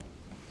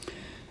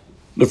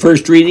The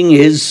first reading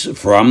is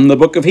from the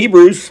book of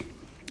Hebrews.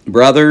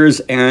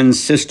 Brothers and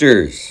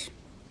sisters,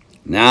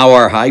 now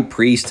our high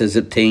priest has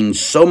obtained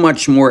so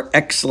much more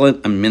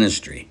excellent a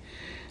ministry,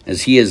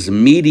 as he is the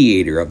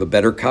mediator of a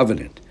better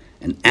covenant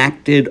and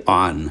acted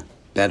on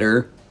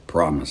better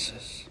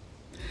promises.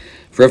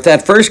 For if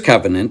that first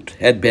covenant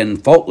had been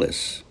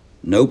faultless,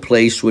 no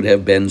place would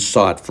have been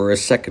sought for a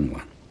second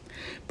one.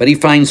 But he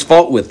finds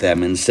fault with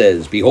them and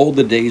says, "Behold,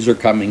 the days are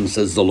coming,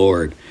 says the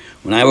Lord,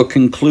 when I will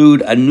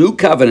conclude a new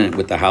covenant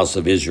with the house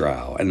of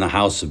Israel and the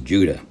house of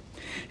Judah.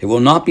 It will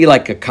not be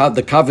like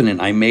the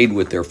covenant I made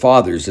with their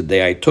fathers the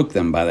day I took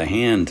them by the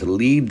hand to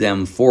lead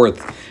them forth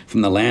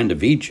from the land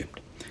of Egypt.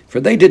 For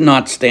they did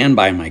not stand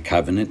by my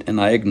covenant, and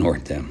I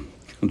ignored them.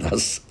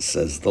 Thus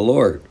says the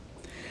Lord.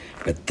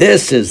 But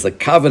this is the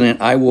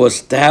covenant I will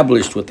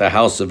establish with the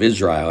house of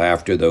Israel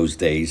after those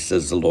days,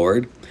 says the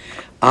Lord.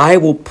 I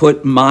will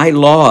put my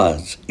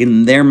laws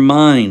in their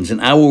minds,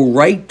 and I will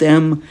write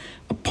them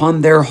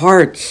upon their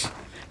hearts.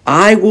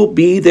 I will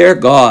be their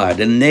God,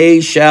 and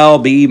they shall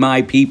be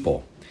my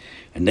people.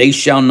 And they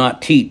shall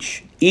not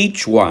teach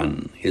each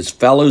one his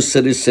fellow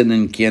citizen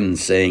and kin,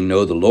 saying,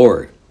 Know the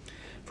Lord.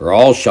 For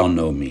all shall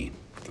know me,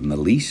 from the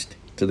least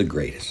to the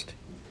greatest.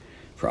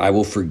 For I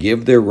will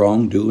forgive their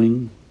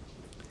wrongdoing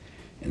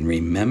and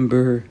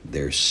remember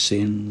their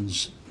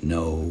sins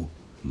no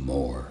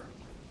more."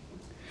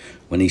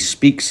 When he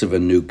speaks of a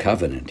new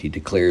covenant, he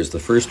declares the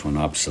first one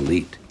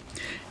obsolete.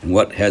 And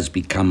what has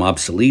become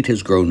obsolete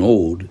has grown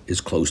old,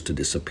 is close to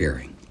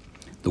disappearing.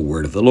 The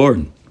word of the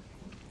Lord.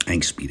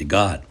 Thanks be to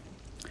God.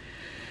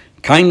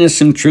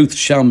 Kindness and truth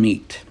shall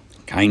meet.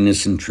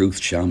 Kindness and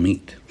truth shall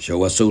meet.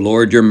 Show us, O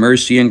Lord, your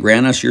mercy, and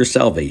grant us your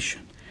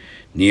salvation.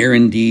 Near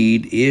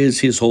indeed is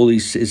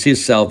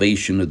his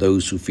salvation to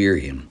those who fear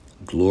him.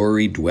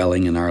 Glory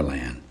dwelling in our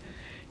land.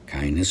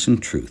 Kindness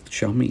and truth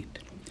shall meet.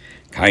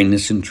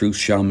 Kindness and truth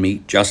shall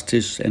meet.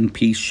 Justice and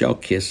peace shall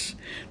kiss.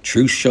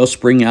 Truth shall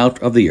spring out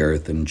of the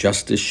earth, and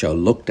justice shall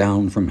look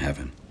down from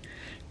heaven.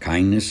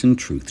 Kindness and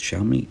truth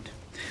shall meet.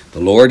 The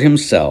Lord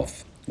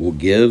himself will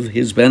give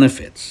his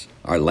benefits.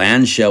 Our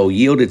land shall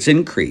yield its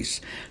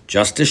increase.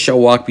 Justice shall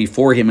walk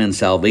before him, and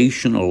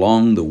salvation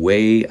along the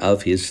way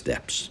of his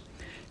steps.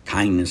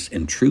 Kindness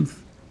and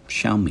truth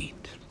shall meet.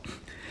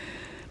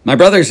 My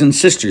brothers and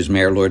sisters,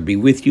 may our Lord be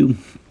with you.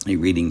 A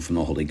reading from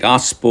the Holy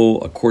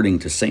Gospel according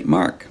to St.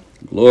 Mark.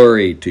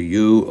 Glory to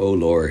you, O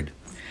Lord.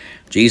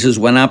 Jesus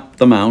went up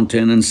the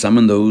mountain and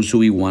summoned those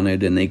who he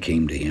wanted, and they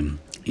came to him.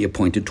 He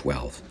appointed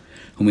 12,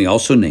 whom he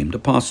also named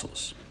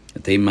apostles,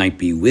 that they might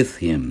be with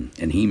him,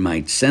 and he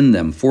might send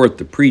them forth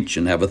to preach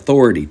and have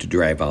authority to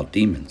drive out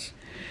demons.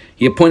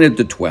 He appointed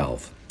the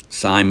 12,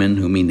 Simon,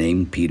 whom he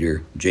named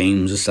Peter,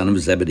 James the son of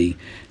Zebedee,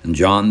 and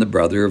John the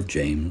brother of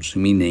James,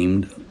 whom he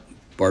named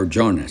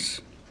Boanerges,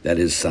 that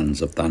is,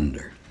 sons of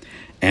thunder.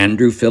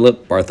 Andrew,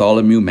 Philip,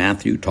 Bartholomew,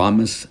 Matthew,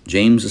 Thomas,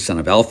 James the son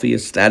of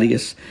Alphaeus,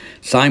 Thaddeus,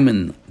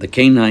 Simon the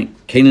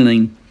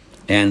Canaanite,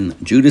 and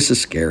Judas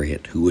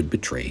Iscariot, who would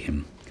betray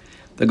him.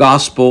 The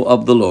Gospel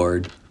of the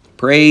Lord.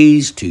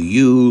 Praise to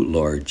you,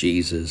 Lord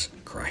Jesus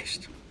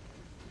Christ.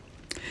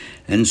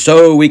 And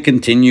so we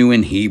continue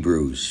in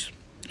Hebrews.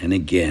 And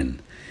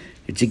again,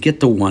 did you get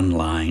the one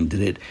line?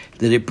 Did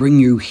it bring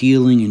you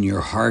healing in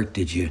your heart?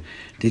 Did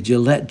you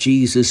let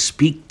Jesus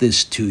speak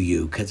this to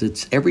you? Because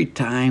it's every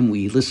time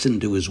we listen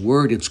to his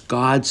word, it's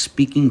God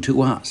speaking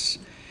to us.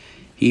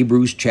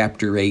 Hebrews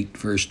chapter 8,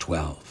 verse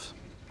 12.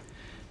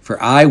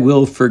 For I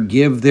will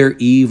forgive their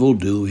evil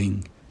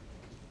doing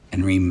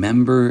and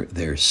remember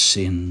their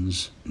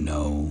sins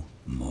no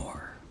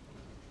more.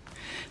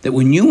 That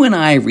when you and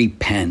I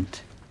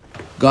repent,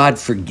 God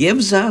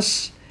forgives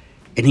us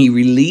and he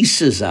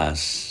releases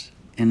us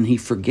and he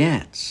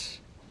forgets.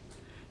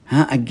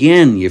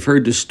 Again, you've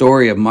heard the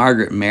story of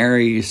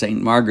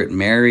St. Margaret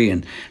Mary,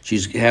 and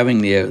she's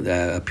having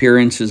the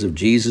appearances of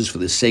Jesus for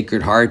the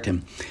Sacred Heart,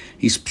 and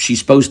she's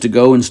supposed to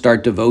go and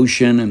start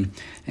devotion, and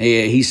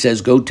he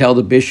says, go tell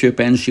the bishop,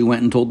 and she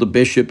went and told the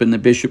bishop, and the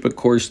bishop, of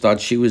course,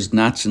 thought she was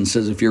nuts and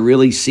says, if you're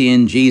really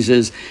seeing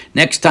Jesus,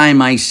 next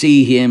time I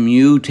see him,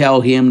 you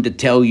tell him to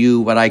tell you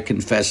what I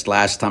confessed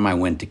last time I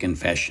went to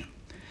confession.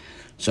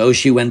 So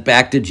she went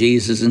back to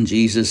Jesus, and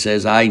Jesus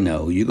says, I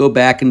know. You go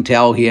back and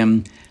tell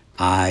him,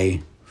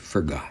 I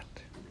forgot.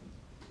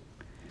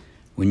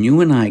 When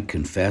you and I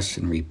confess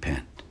and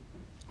repent,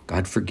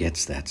 God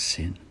forgets that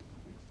sin.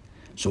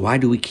 So why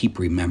do we keep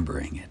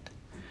remembering it?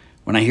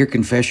 When I hear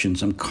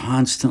confessions, I'm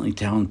constantly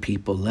telling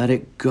people, let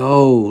it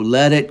go,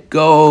 let it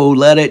go,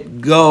 let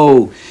it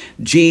go.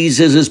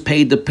 Jesus has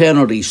paid the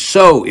penalty.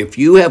 So if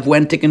you have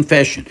went to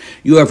confession,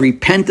 you have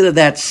repented of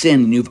that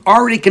sin, and you've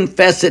already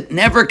confessed it,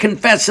 never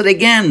confess it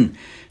again.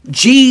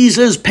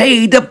 Jesus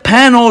paid the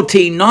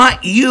penalty,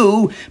 not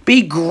you.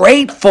 Be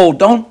grateful.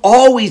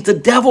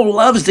 The devil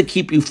loves to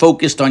keep you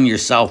focused on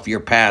yourself,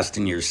 your past,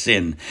 and your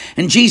sin.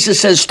 And Jesus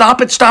says,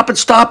 stop it, stop it,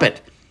 stop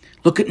it.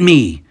 Look at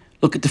me.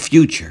 Look at the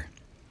future.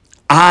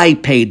 I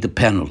paid the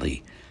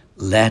penalty.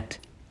 Let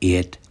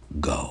it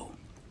go.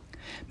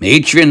 May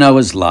each of you know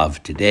his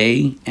love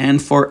today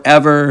and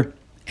forever.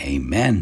 Amen.